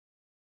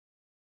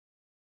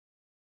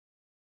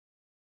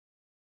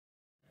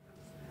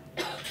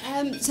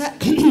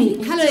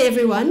Hello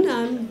everyone.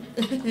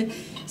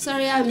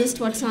 Sorry I missed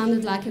what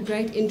sounded like a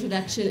great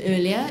introduction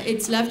earlier.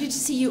 It's lovely to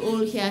see you all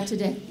here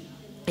today.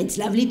 It's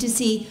lovely to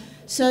see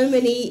so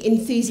many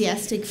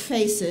enthusiastic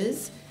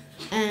faces,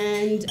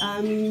 and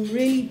I'm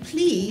really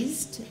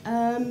pleased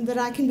that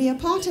I can be a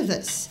part of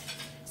this.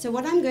 So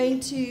what I'm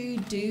going to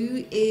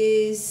do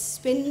is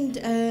spend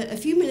a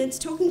few minutes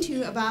talking to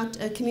you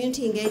about a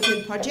community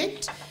engagement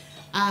project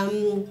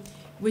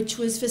which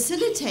was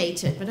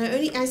facilitated, but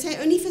I say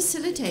only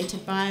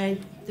facilitated by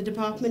the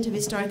Department of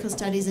Historical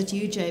Studies at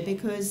UJ,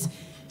 because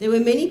there were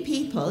many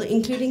people,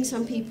 including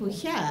some people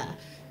here,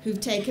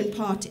 who've taken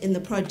part in the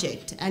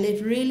project, and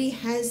it really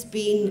has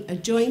been a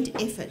joint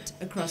effort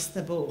across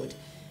the board.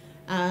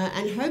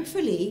 And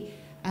hopefully,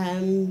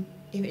 if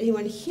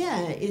anyone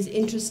here is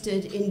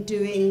interested in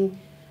doing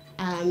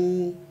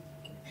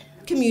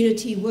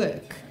community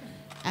work,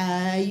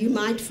 you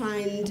might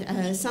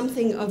find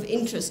something of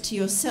interest to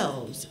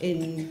yourselves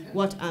in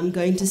what I'm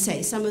going to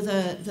say, some of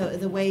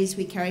the ways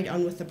we carried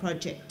on with the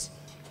project.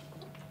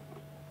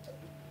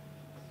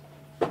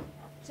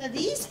 So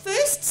these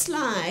first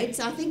slides,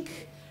 I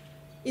think,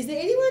 is there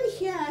anyone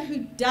here who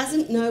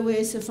doesn't know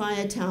where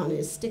Sophia Town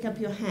is? Stick up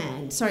your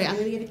hand. Sorry, I'm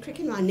going to get a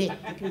crick in my neck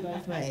looking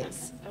both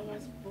ways. I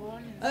was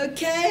born in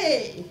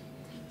Okay.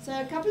 So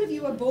a couple of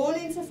you were born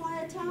in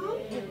Sophia Town?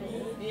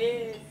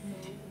 Yes.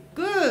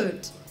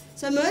 Good.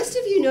 So most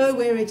of you know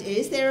where it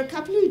is. There are a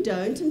couple who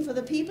don't, and for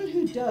the people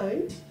who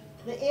don't,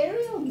 the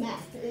aerial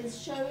map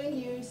is showing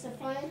you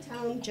Sophia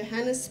Town,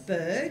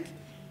 Johannesburg.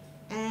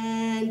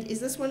 And is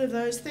this one of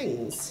those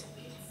things?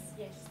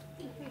 Yes.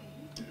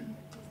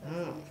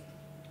 Oh.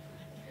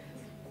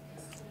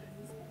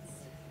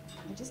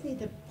 I just need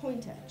the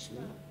pointer,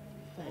 actually.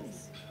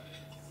 Thanks.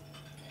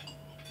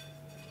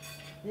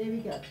 There we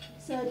go.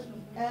 So,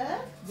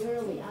 where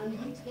are we? I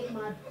need to get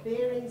my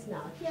bearings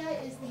now. Here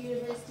is the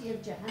University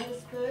of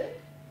Johannesburg,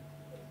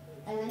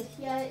 and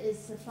here is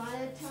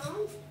Sophia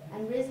Town,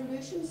 and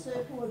Resolution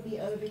Circle will be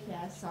over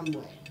here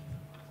somewhere.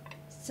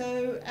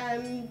 So,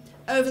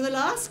 over the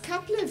last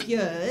couple of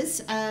years,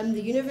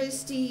 the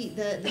university,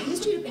 the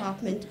history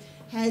department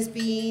has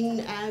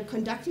been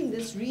conducting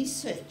this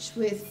research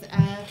with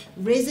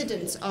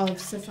residents of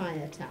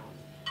Sophia Town.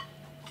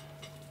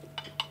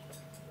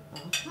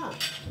 Aha.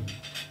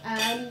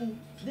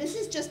 This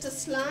is just a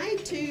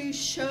slide to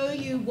show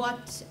you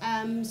what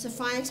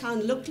Sophia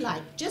Town looked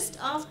like just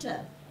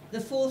after the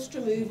forced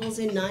removals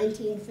in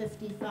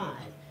 1955.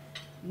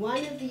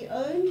 One of the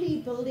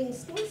only buildings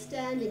still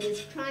standing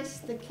is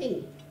Christ the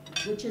King,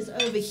 which is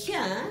over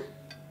here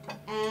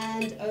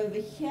and over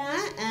here,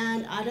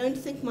 and I don't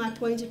think my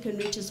pointer can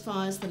reach as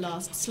far as the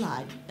last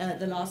slide,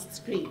 the last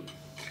screen.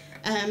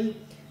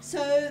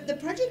 So the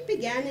project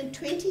began in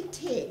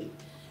 2010.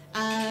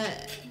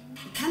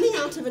 Coming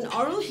out of an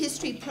oral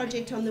history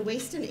project on the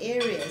Western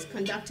areas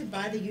conducted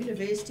by the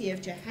University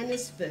of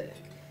Johannesburg.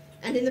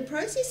 And in the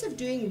process of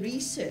doing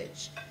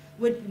research,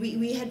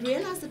 we had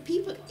realized that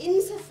people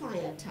in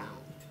Sophia Town,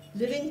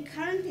 living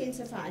currently in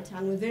Sophia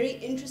Town, were very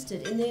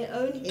interested in their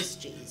own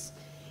histories,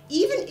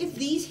 even if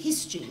these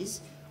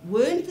histories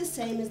weren't the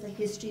same as the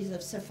histories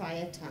of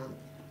Sophia Town.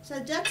 So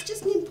that's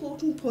just an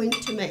important point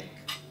to make.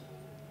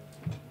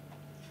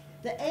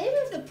 The aim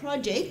of the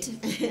project,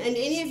 and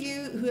any of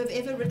you who have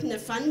ever written a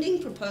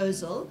funding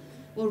proposal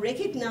will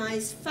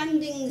recognize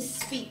funding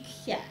speak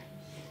here.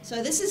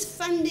 So this is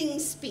funding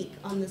speak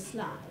on the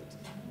slide.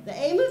 The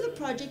aim of the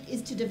project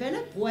is to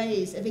develop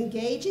ways of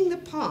engaging the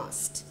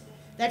past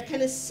that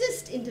can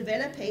assist in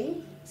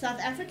developing South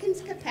Africans'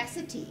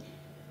 capacity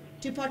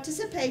to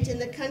participate in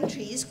the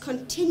country's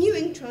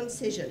continuing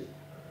transition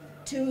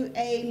to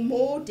a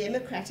more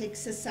democratic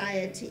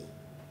society.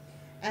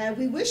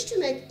 We wish to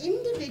make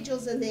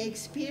individuals and their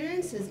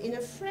experiences in a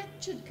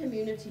fractured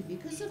community,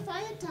 because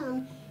Sophia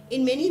Town,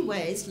 in many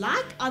ways,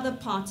 like other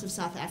parts of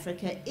South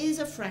Africa, is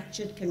a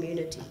fractured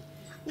community.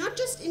 Not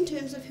just in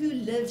terms of who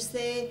lives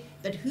there,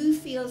 but who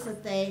feels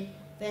that they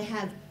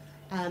have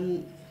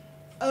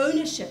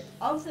ownership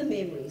of the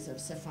memories of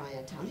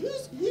Sophia Town.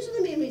 Whose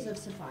are the memories of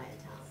Sophia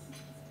Town?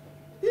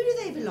 Who do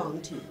they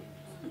belong to?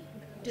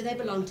 Do they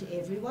belong to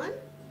everyone?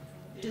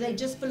 Do they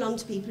just belong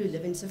to people who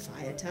live in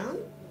Sophia Town?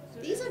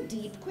 These are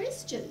deep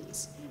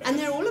questions, and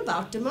they're all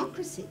about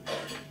democracy.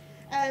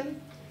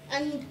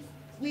 And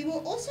we were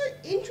also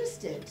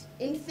interested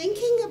in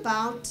thinking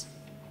about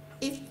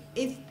if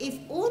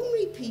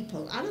ordinary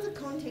people, out of the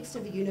context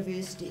of a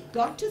university,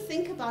 got to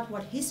think about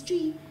what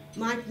history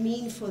might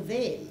mean for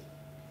them,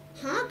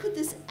 how could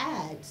this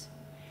add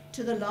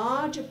to the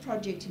larger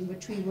project in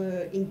which we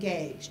were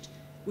engaged,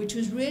 which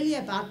was really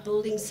about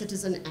building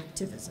citizen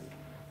activism.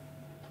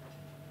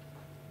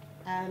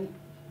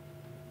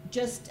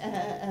 Just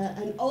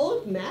an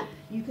old map,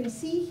 you can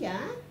see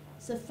here,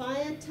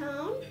 Sophia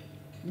Town,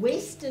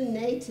 Western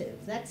Native.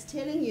 That's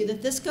telling you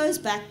that this goes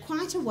back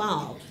quite a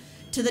while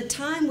to the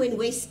time when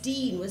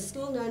Westdean was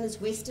still known as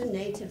Western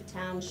Native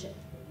Township.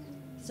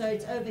 So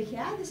it's over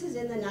here, this is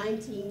in the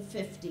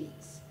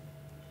 1950s.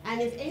 And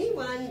if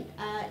anyone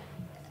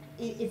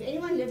if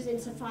anyone lives in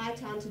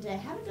Sophiatown today,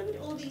 have a look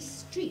at all these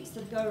streets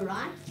that go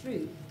right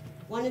through.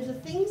 One of the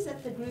things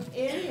that the group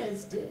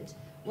areas did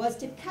was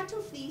to cut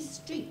off these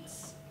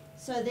streets.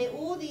 So there are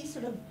all these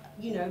sort of,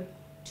 you know,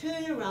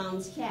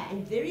 turnarounds here,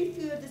 and very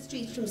few of the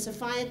streets from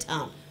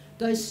Sophiatown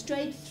go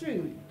straight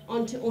through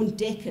onto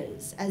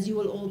Ontdekkers, as you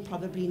will all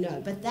probably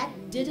know. But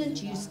that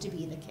didn't used to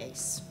be the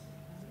case.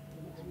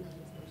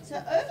 So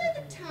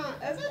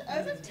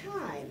over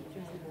time,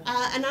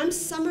 and I'm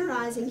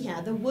summarizing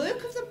here, the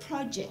work of the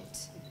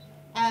project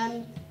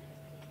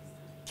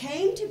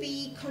came to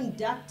be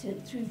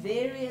conducted through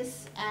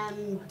various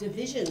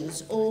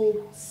divisions or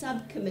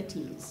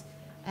subcommittees.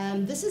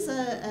 This is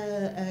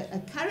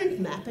a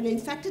current map, and in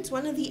fact it's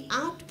one of the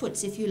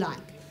outputs, if you like,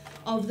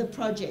 of the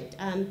project.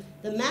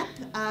 The map,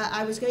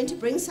 I was going to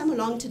bring some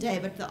along today,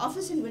 but the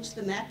office in which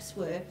the maps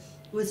were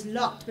was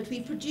locked, but we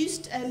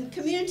produced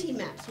community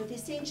maps with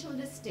essential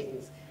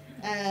listings,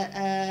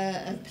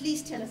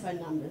 police telephone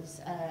numbers,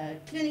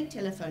 clinic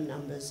telephone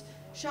numbers,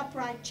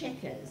 ShopRite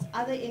checkers,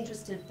 other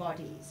interested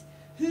bodies,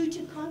 who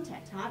to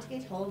contact, how to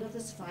get hold of the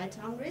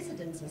Sophiatown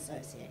Residents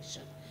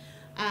Association.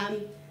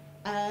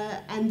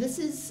 And this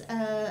is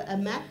a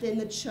map then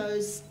that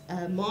shows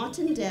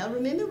Martindale.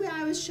 Remember where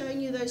I was showing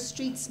you those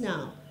streets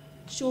now,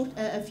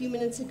 a few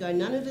minutes ago?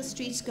 None of the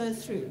streets go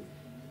through.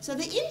 So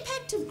the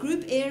impact of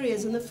group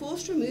areas and the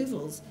forced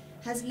removals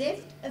has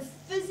left a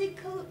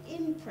physical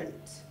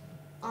imprint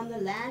on the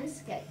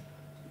landscape,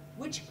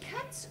 which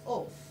cuts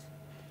off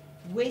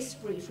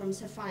Westbury from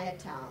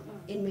Sophiatown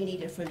in many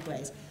different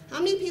ways. How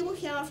many people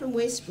here are from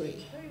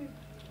Westbury?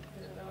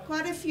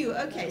 Quite a few.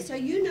 Okay, so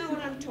you know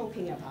what I'm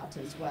talking about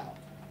as well.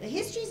 The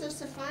histories of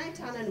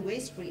Sophiatown and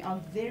Westbury are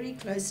very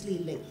closely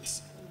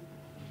linked.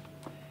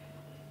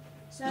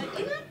 So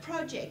in our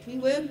project, we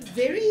worked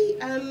very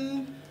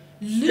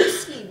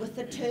loosely with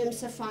the term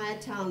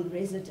Sophiatown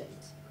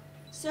resident.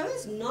 So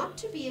as not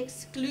to be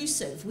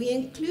exclusive, we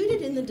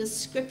included in the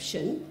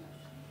description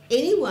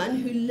anyone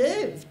who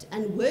lived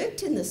and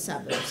worked in the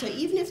suburb, so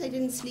even if they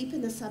didn't sleep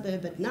in the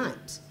suburb at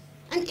night,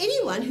 and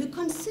anyone who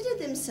considered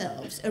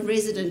themselves a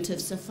resident of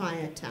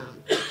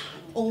Sophiatown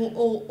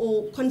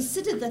or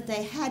considered that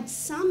they had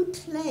some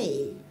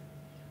claim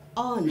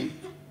on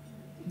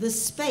the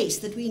space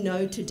that we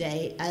know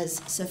today as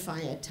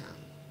Sophiatown.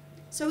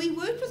 So we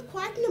worked with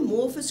quite an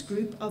amorphous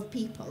group of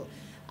people.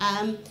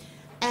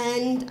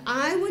 And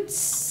I would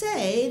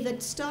say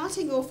that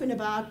starting off in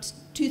about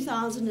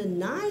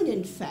 2009,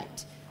 in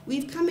fact,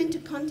 we've come into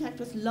contact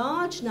with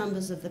large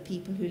numbers of the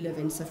people who live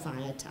in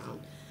Sophiatown.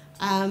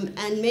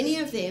 And many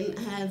of them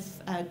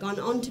have gone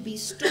on to be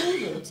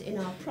stalwarts in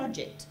our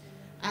project,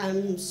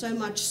 so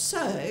much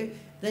so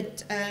that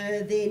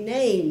their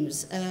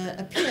names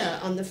appear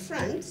on the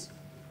front.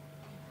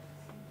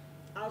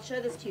 I'll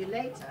show this to you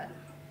later.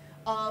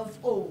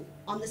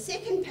 On the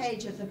second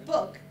page of the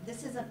book,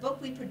 this is a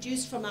book we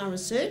produced from our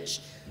research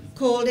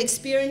called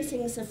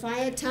Experiencing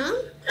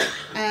Sophiatown,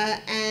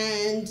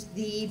 and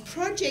the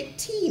project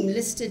team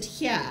listed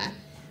here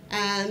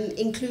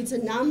includes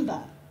a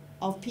number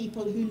of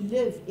people who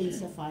live in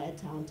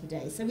Sophiatown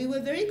today. So we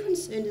were very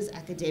concerned as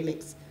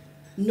academics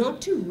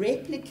not to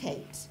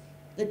replicate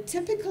the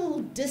typical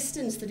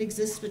distance that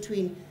exists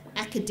between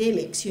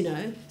academics, you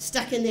know,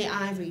 stuck in their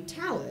ivory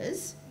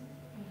towers,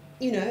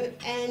 you know,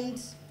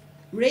 and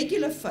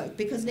regular folk,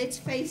 because let's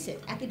face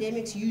it,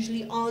 academics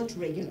usually aren't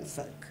regular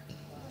folk.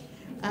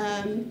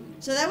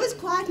 So that was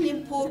quite an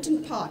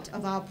important part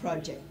of our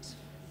project.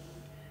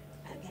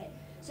 Okay,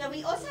 so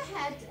we also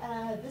had,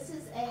 this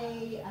is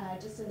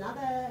just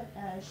another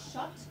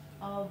shot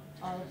of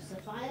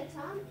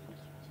Sophiatown,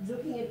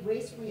 looking at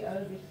Westbury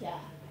over here.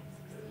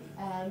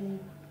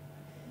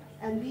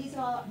 And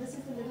this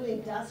is the little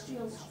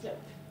industrial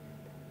strip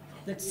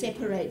that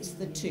separates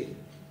the two.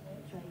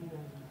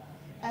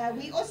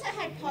 We also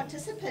had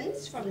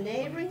participants from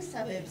neighbouring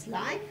suburbs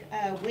like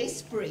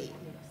Westbury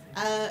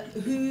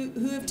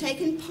who have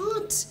taken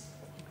part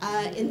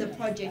in the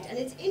project. And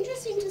it's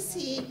interesting to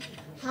see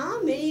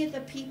how many of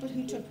the people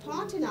who took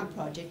part in our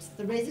projects,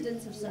 the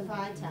residents of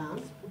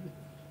Sophiatown,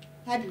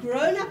 had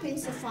grown up in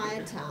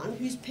Sophiatown,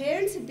 whose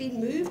parents had been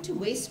moved to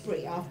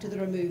Westbury after the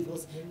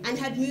removals and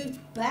had moved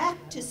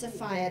back to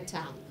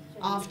Sophiatown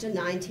after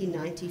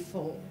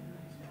 1994.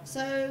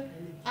 So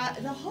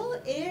the whole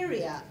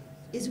area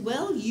is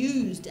well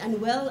used and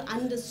well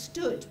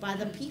understood by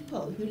the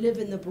people who live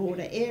in the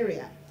broader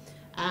area.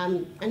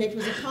 And it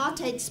was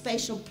apartheid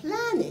spatial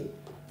planning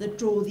that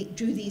drew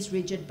these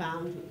rigid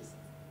boundaries.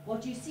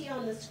 What you see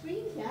on the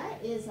screen here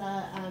is,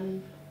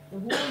 the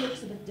wall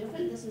looks a bit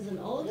different. This is an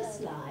older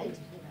slide,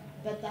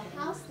 but the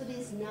house that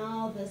is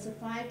now the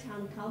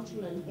Sophiatown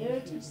Cultural and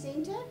Heritage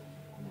Centre,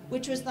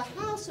 which was the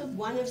house of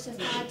one of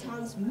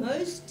Sophiatown's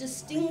most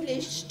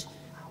distinguished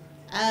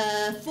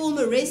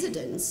former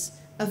residents,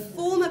 a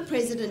former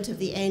president of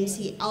the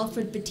ANC,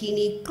 Alfred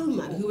Bettini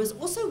Quma, who was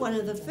also one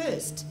of the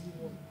first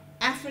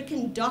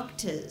African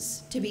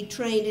doctors to be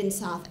trained in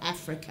South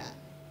Africa.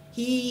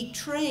 He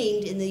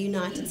trained in the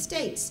United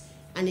States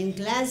and in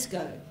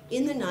Glasgow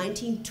in the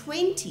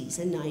 1920s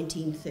and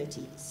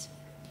 1930s.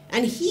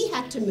 And he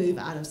had to move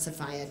out of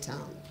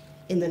Sophiatown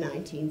in the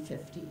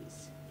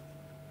 1950s.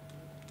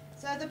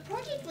 So the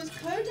project was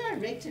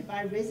co-directed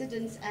by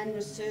residents and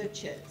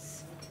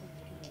researchers.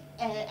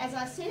 As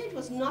I said, it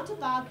was not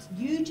about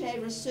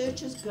UJ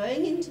researchers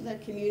going into the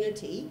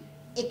community,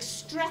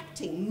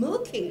 extracting,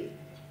 milking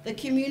the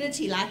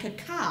community like a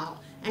cow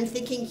and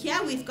thinking,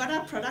 here, we've got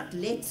our product,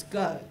 let's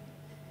go.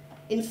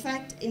 In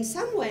fact, in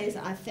some ways,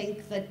 I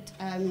think that,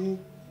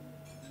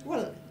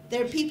 well,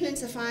 there are people in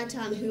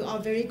Sophiatown who are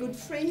very good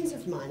friends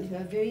of mine, who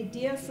are very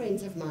dear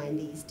friends of mine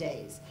these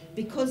days,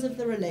 because of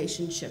the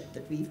relationship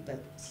that we've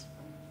built.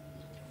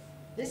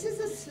 This is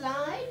a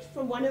slide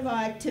from one of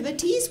our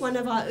activities. One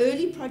of our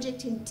early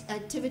project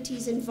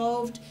activities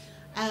involved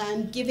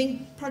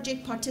giving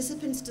project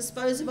participants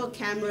disposable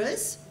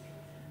cameras.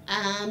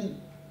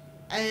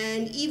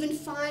 And even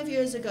 5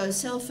 years ago,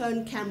 cell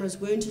phone cameras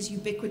weren't as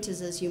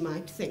ubiquitous as you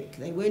might think.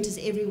 They weren't as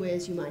everywhere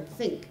as you might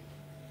think.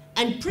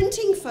 And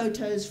printing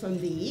photos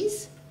from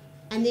these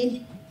and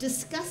then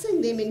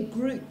discussing them in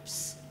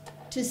groups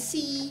to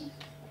see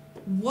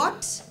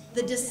what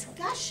the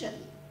discussion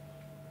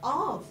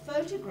of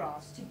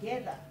photographs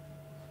together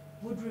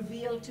would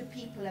reveal to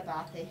people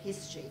about their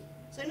history.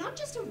 So not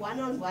just a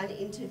one-on-one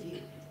interview.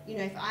 You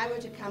know, if I were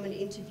to come and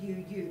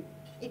interview you,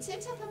 it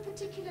sets up a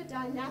particular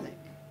dynamic.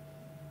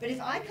 But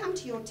if I come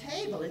to your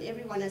table and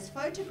everyone has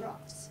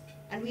photographs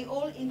and we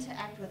all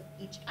interact with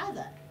each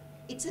other,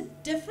 it's a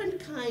different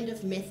kind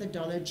of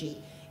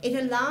methodology. It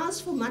allows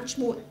for much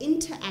more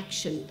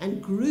interaction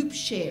and group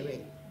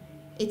sharing.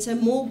 It's a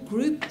more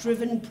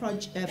group-driven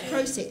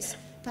process,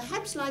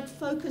 perhaps like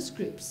focus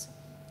groups.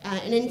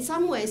 And in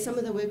some ways, some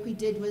of the work we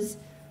did was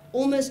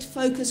almost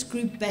focus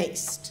group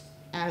based.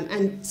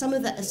 And some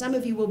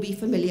of you will be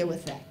familiar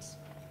with that.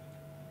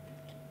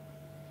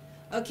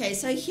 Okay,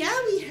 so here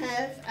we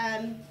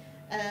have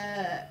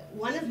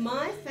one of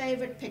my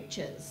favorite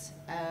pictures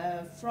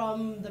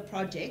from the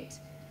project,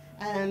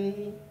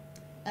 a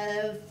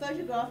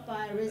photograph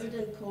by a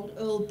resident called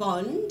Earl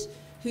Bond,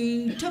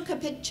 who took a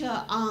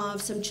picture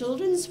of some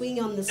children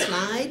swinging on the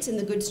slides in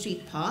the Good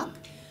Street Park.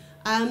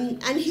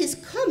 And his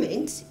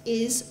comment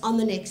is on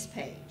the next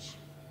page.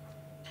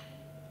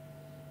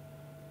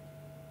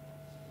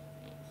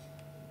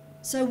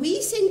 So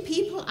we sent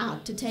people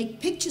out to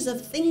take pictures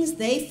of things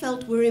they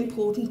felt were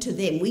important to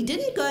them. We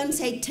didn't go and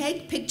say,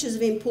 take pictures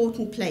of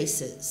important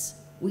places.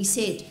 We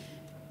said,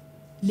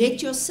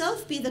 let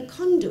yourself be the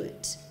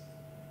conduit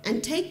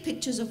and take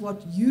pictures of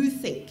what you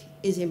think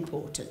is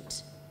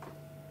important.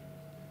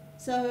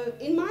 So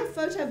in my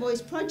Photo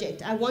Voice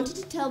project, I wanted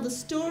to tell the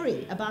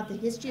story about the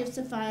history of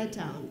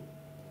Sophiatown.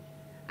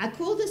 I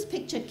call this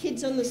picture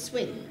Kids on the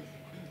Swing.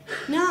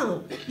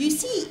 Now, you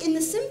see, in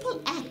the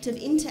simple act of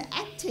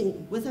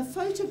interacting with a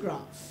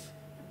photograph,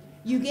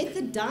 you get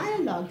the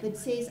dialogue that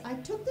says, I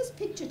took this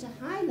picture to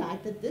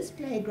highlight that this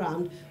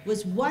playground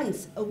was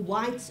once a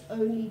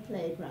whites-only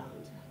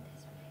playground.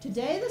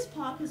 Today, this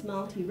park is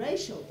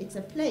multiracial. It's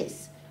a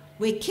place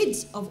where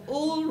kids of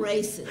all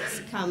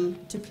races come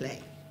to play.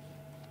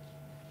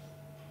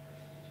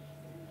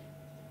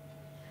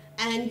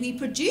 And we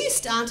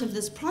produced out of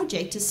this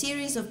project a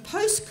series of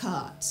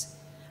postcards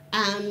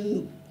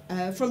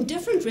from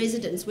different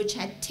residents, which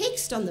had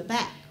text on the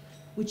back,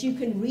 which you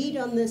can read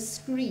on this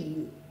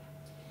screen.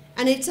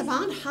 And it's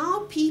about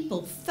how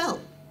people felt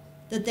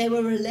that they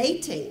were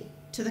relating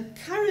to the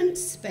current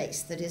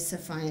space that is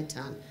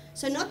Sophiatown.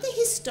 So not the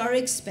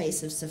historic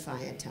space of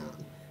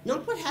Sophiatown,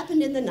 not what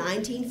happened in the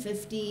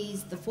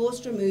 1950s, the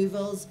forced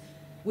removals,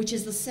 which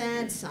is the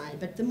sad side,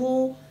 but the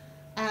more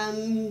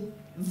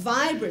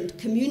vibrant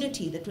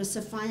community that was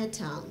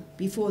Sophiatown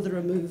before the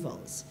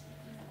removals.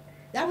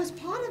 That was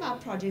part of our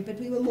project, but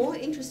we were more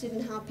interested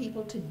in how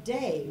people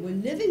today were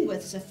living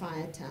with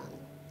Sophiatown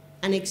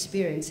and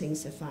experiencing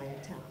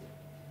Sophiatown.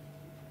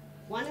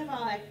 One of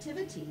our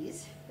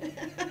activities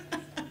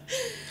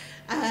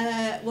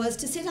was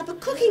to set up a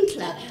cooking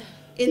club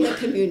in the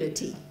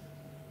community.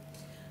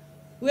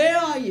 Where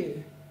are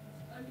you?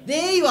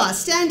 There you are,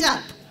 stand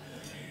up.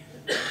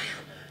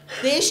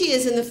 There she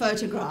is in the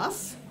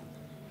photograph.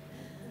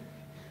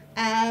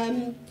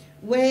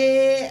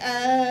 Where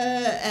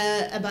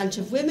a bunch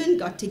of women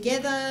got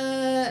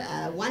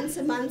together once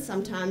a month,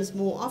 sometimes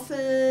more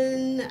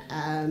often.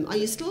 Are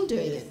you still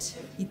doing it?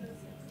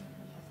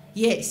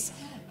 Yes.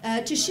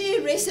 To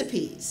share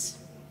recipes.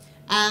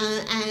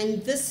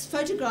 And this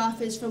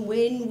photograph is from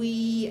when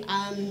we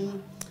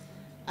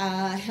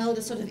held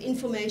a sort of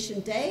information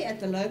day at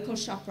the local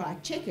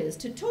ShopRite Checkers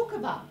to talk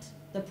about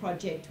the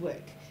project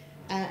work.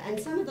 And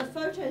some of the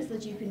photos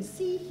that you can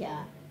see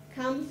here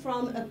come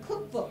from a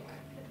cookbook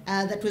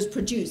that was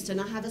produced,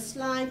 and I have a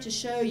slide to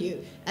show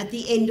you at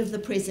the end of the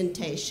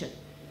presentation.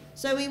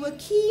 So we were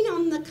keen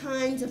on the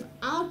kinds of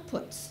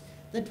outputs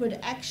that would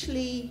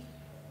actually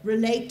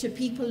relate to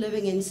people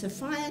living in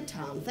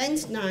Sophiatown,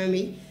 thanks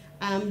Naomi,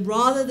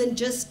 rather than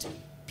just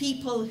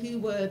people who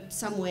were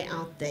somewhere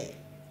out there.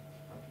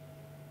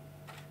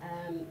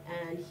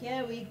 And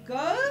here we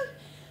go.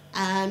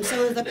 Some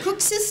of the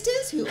cook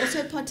sisters who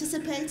also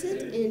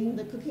participated in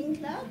the cooking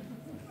club.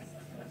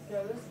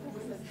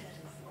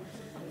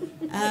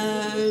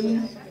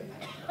 And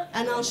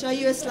I'll show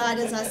you a slide,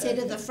 as I said,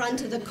 at the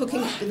front of the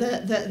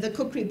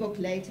cookery book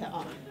later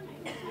on.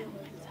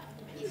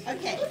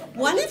 Okay,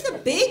 one of the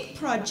big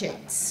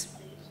projects,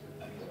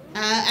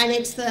 and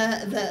it's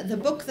the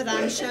book that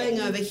I'm showing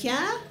over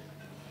here,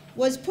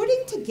 was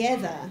putting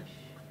together,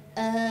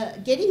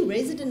 getting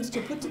residents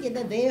to put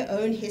together their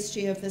own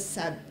history of the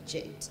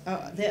subject,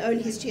 their own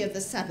history of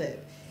the suburb.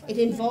 It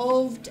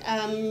involved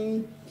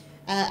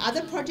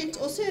other projects,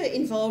 also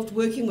involved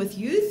working with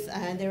youth.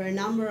 There are a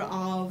number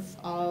of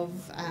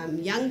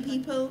young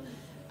people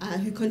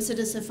who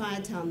consider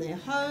Sophiatown their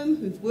home,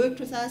 who've worked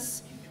with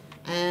us.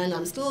 And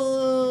I'm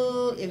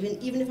still,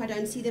 even if I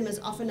don't see them as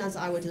often as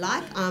I would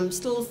like, I'm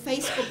still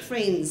Facebook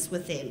friends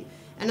with them.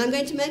 And I'm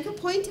going to make a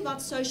point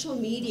about social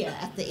media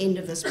at the end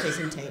of this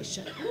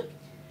presentation.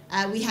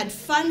 We had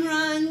fun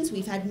runs,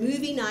 we've had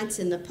movie nights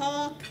in the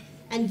park,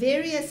 and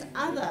various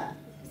other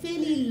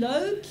fairly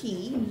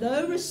low-key,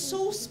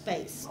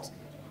 low-resource-based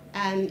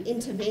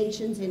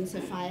interventions in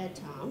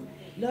Sophiatown.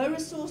 Low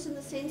resource in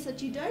the sense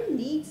that you don't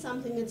need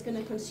something that's going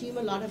to consume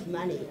a lot of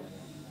money,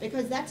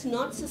 because that's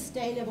not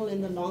sustainable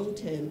in the long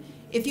term.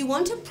 If you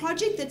want a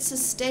project that's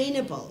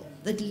sustainable,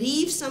 that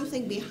leaves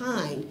something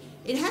behind,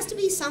 it has to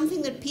be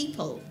something that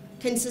people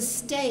can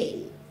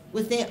sustain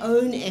with their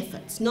own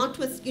efforts, not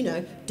with, you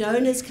know,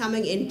 donors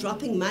coming in,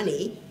 dropping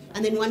money,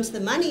 and then once the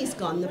money's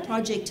gone, the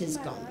project is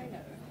gone.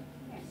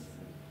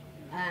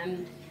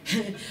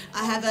 I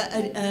have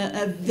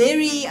a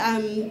very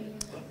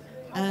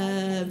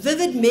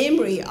vivid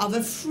memory of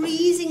a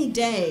freezing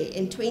day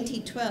in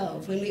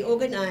 2012 when we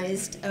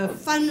organized a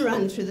fun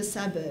run through the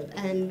suburb,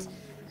 and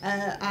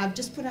I've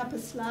just put up a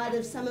slide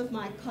of some of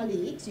my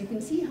colleagues. You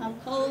can see how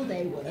cold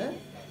they were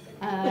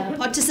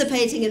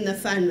participating in the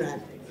fun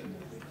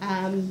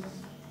run.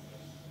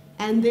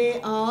 And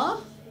there are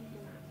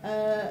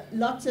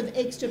lots of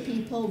extra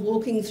people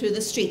walking through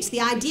the streets.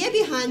 The idea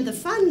behind the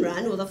fun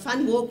run or the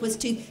fun walk was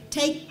to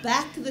take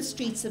back the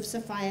streets of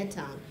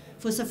Sophiatown,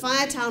 for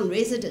Sophiatown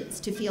residents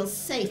to feel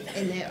safe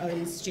in their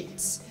own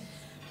streets.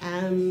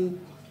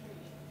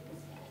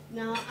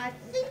 Now I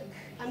think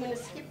I'm going to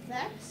skip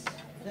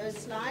those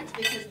slides,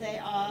 because they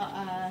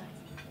are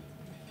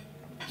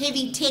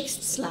heavy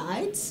text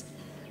slides.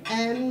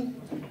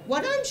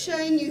 What I'm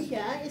showing you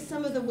here is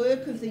some of the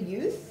work of the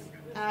youth.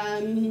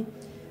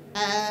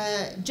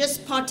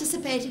 Just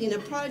participating in a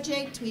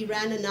project. We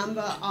ran a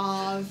number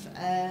of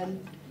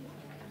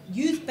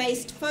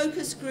youth-based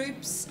focus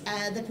groups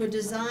that were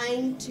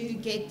designed to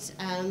get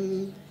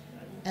young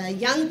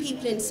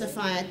people in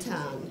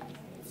Sophiatown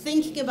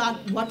thinking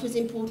about what was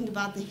important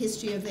about the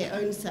history of their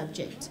own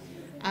subject.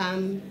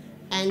 And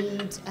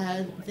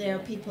there are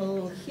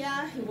people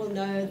here who will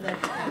know that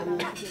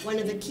one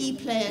of the key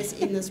players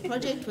in this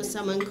project was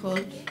someone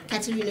called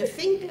Katharina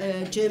Fink,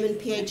 a German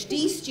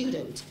PhD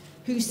student,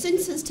 who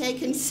since has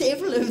taken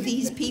several of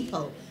these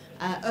people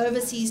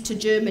overseas to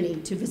Germany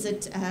to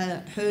visit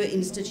her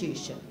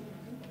institution.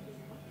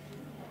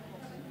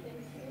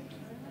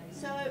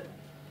 So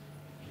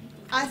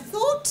I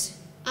thought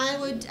I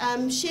would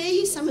share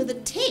you some of the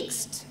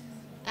text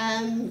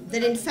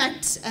that in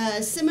fact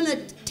similar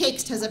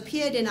text has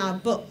appeared in our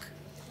book,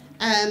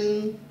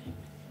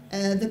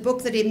 the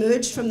book that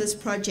emerged from this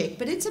project,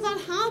 but it's about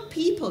how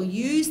people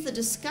use the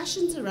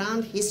discussions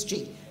around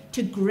history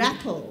to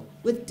grapple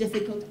with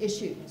difficult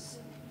issues.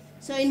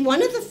 So in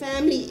one of the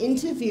family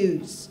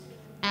interviews,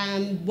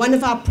 one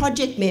of our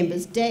project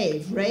members,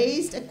 Dave,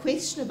 raised a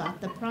question about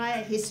the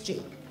prior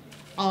history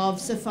of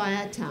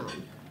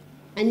Sophiatown.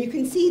 And you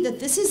can see that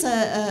this is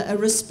a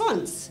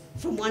response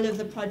from one of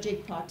the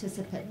project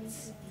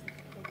participants.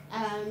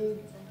 And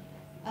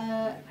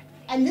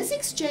this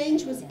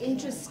exchange was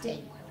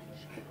interesting.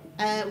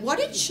 What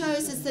it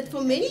shows is that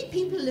for many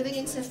people living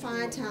in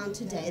Sophiatown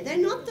today, they're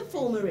not the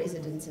former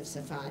residents of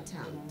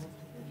Sophiatown.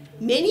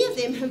 Many of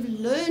them have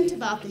learned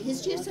about the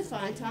history of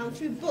Sophiatown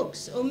through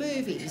books or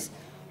movies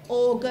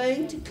or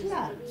going to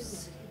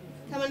clubs.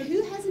 Come on,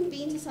 who hasn't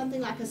been to something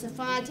like a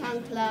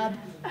Sophiatown club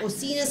or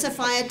seen a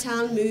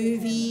Sophiatown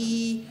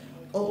movie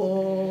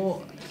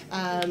or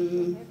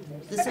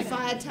the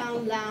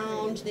Sophiatown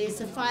lounge,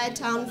 there's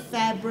Sophiatown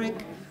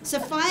fabric.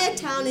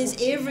 Sophiatown is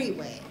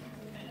everywhere.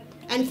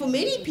 And for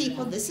many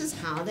people, this is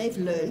how they've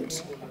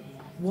learned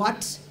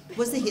what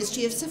was the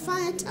history of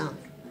Sophiatown.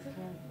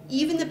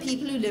 Even the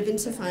people who live in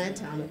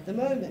Sophiatown at the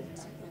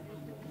moment.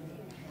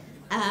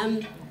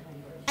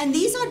 And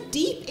these are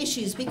deep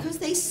issues because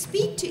they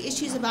speak to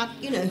issues about,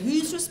 you know,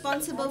 who's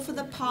responsible for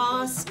the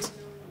past,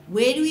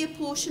 where do we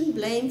apportion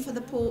blame for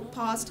the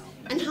past,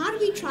 and how do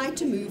we try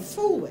to move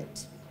forward?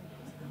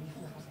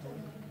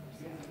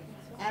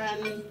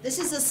 This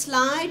is a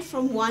slide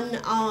from one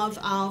of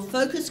our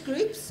focus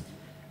groups.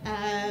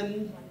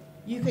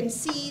 You can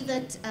see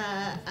that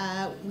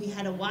we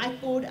had a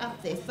whiteboard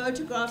up there,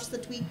 photographs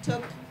that we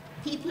took.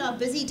 People are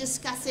busy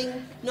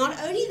discussing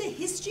not only the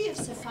history of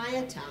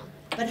Sophiatown,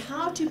 but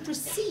how to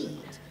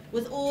proceed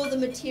with all the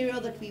material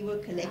that we were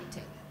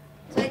collecting.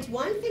 So it's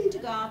one thing to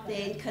go out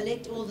there and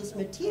collect all this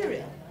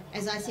material,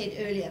 as I said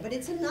earlier, but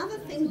it's another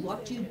thing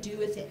what you do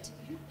with it.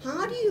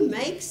 How do you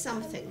make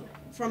something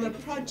from a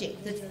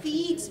project that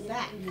feeds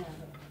back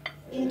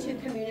into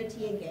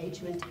community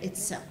engagement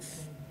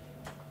itself?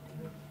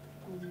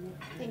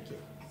 Thank you.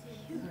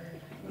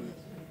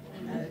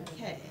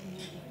 Okay.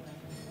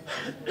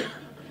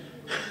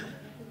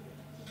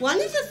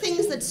 One of the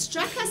things that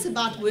struck us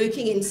about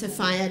working in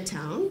Sophia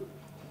Town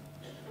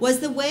was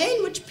the way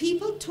in which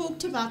people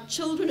talked about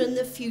children in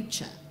the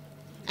future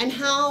and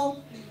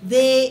how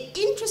their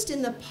interest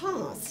in the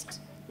past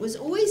was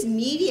always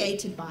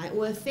mediated by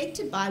or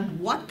affected by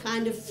what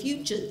kind of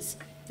futures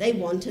they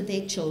wanted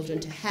their children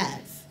to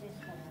have.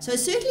 So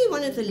certainly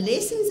one of the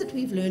lessons that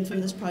we've learned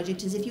from this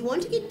project is if you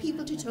want to get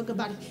people to talk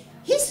about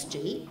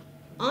history,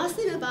 ask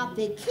them about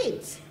their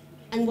kids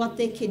and what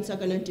their kids are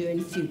going to do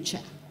in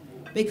future.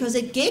 Because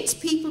it gets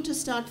people to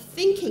start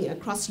thinking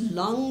across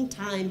long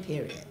time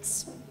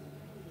periods.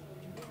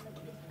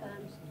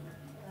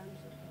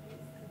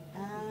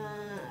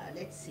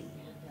 Let's see.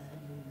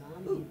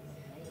 Ooh,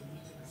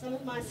 some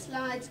of my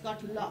slides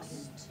got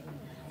lost.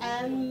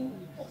 I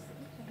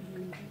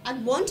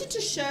wanted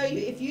to show you,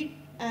 if you,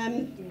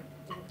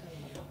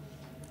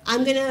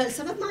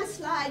 some of my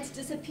slides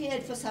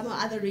disappeared for some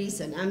other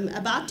reason. I'm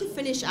about to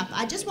finish up.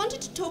 I just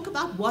wanted to talk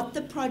about what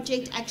the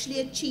project actually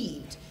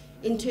achieved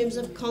in terms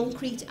of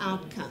concrete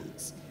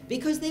outcomes,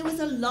 because there was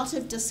a lot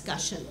of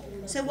discussion.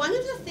 So one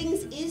of the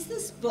things is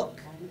this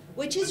book,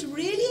 which is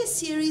really a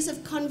series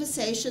of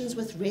conversations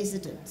with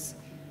residents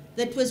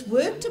that was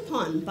worked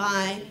upon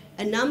by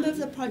a number of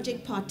the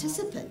project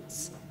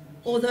participants,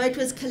 although it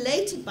was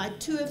collated by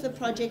 2 of the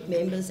project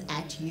members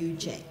at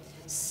UJ.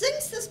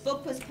 Since this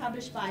book was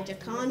published by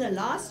Jacana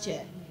last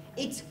year,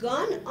 it's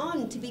gone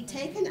on to be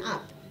taken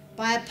up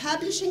by a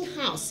publishing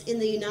house in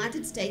the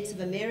United States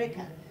of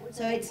America.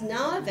 So it's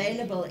now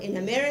available in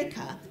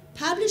America,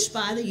 published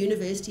by the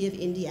University of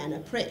Indiana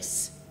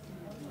Press.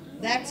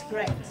 That's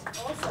great.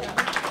 Awesome.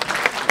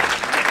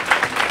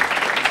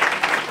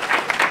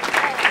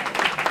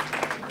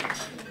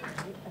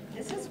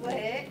 This is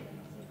where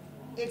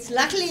it's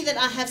luckily that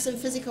I have some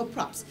physical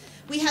props.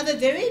 We have a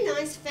very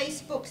nice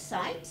Facebook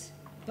site,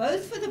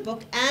 both for the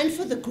book and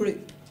for the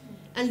group.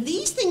 And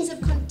these things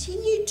have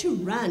continued to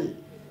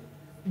run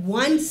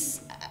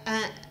once.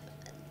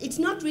 It's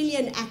not really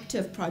an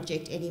active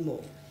project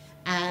anymore.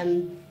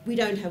 We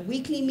don't have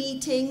weekly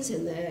meetings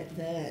in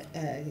the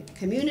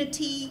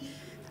community.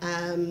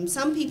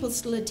 Some people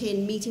still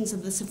attend meetings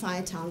of the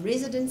Sophia Town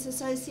Residents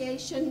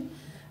Association.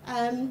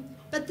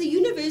 But the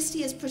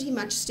university has pretty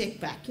much stepped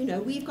back. You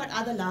know, we've got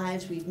other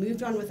lives, we've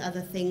moved on with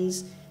other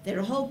things. There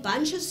are a whole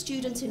bunch of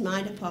students in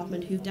my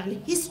department who've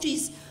done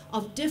histories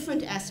of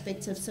different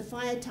aspects of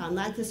Sophia Town,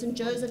 like the St.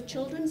 Joseph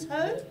Children's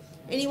Home.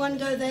 Anyone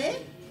go there?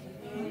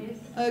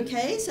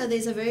 Okay, so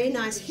there's a very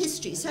nice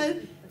history. So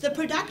the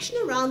production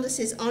around this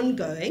is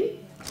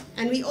ongoing,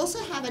 and we also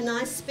have a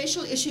nice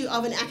special issue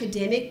of an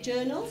academic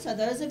journal. So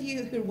those of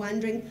you who are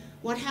wondering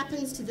what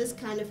happens to this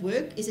kind of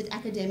work, is it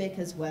academic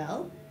as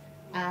well,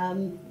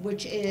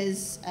 which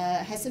is,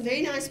 has some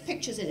very nice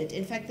pictures in it.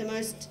 In fact,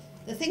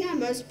 the thing I'm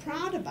most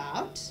proud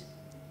about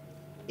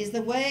is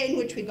the way in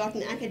which we got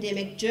an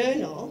academic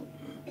journal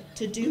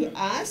to do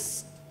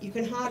us. You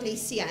can hardly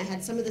see, I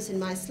had some of this in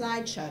my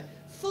slideshow,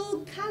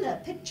 full color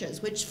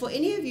pictures, which for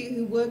any of you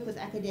who work with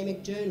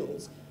academic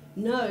journals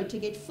know to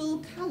get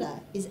full color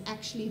is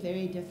actually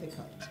very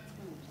difficult.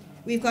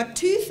 We've got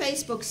 2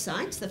 Facebook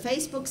sites. The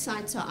Facebook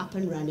sites are up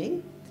and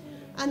running.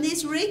 And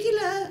there's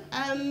regular,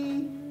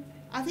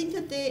 I think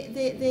that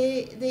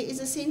there is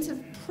a sense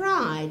of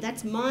pride,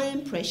 that's my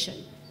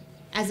impression,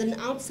 as an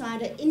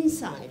outsider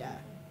insider,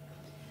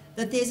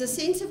 that there's a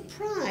sense of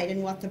pride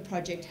in what the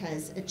project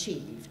has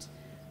achieved.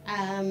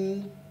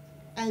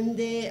 And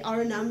there are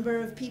a number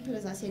of people,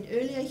 as I said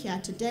earlier here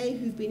today,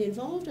 who've been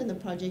involved in the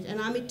project, and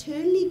I'm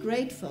eternally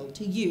grateful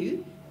to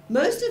you,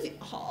 most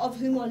of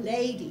whom are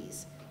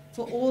ladies,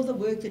 for all the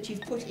work that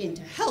you've put in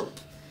to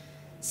help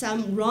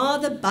some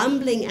rather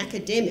bumbling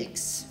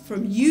academics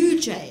from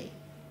UJ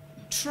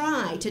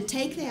try to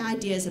take their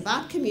ideas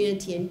about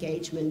community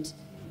engagement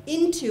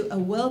into a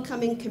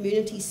welcoming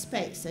community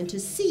space, and to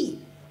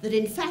see that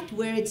in fact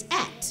where it's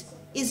at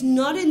is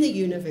not in the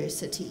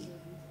university,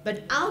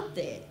 but out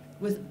there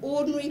with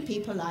ordinary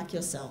people like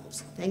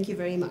yourselves. Thank you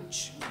very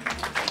much.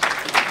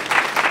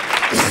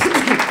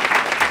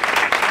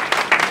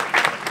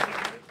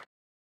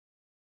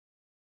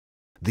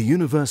 The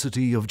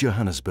University of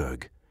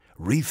Johannesburg.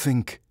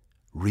 Rethink,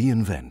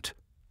 reinvent.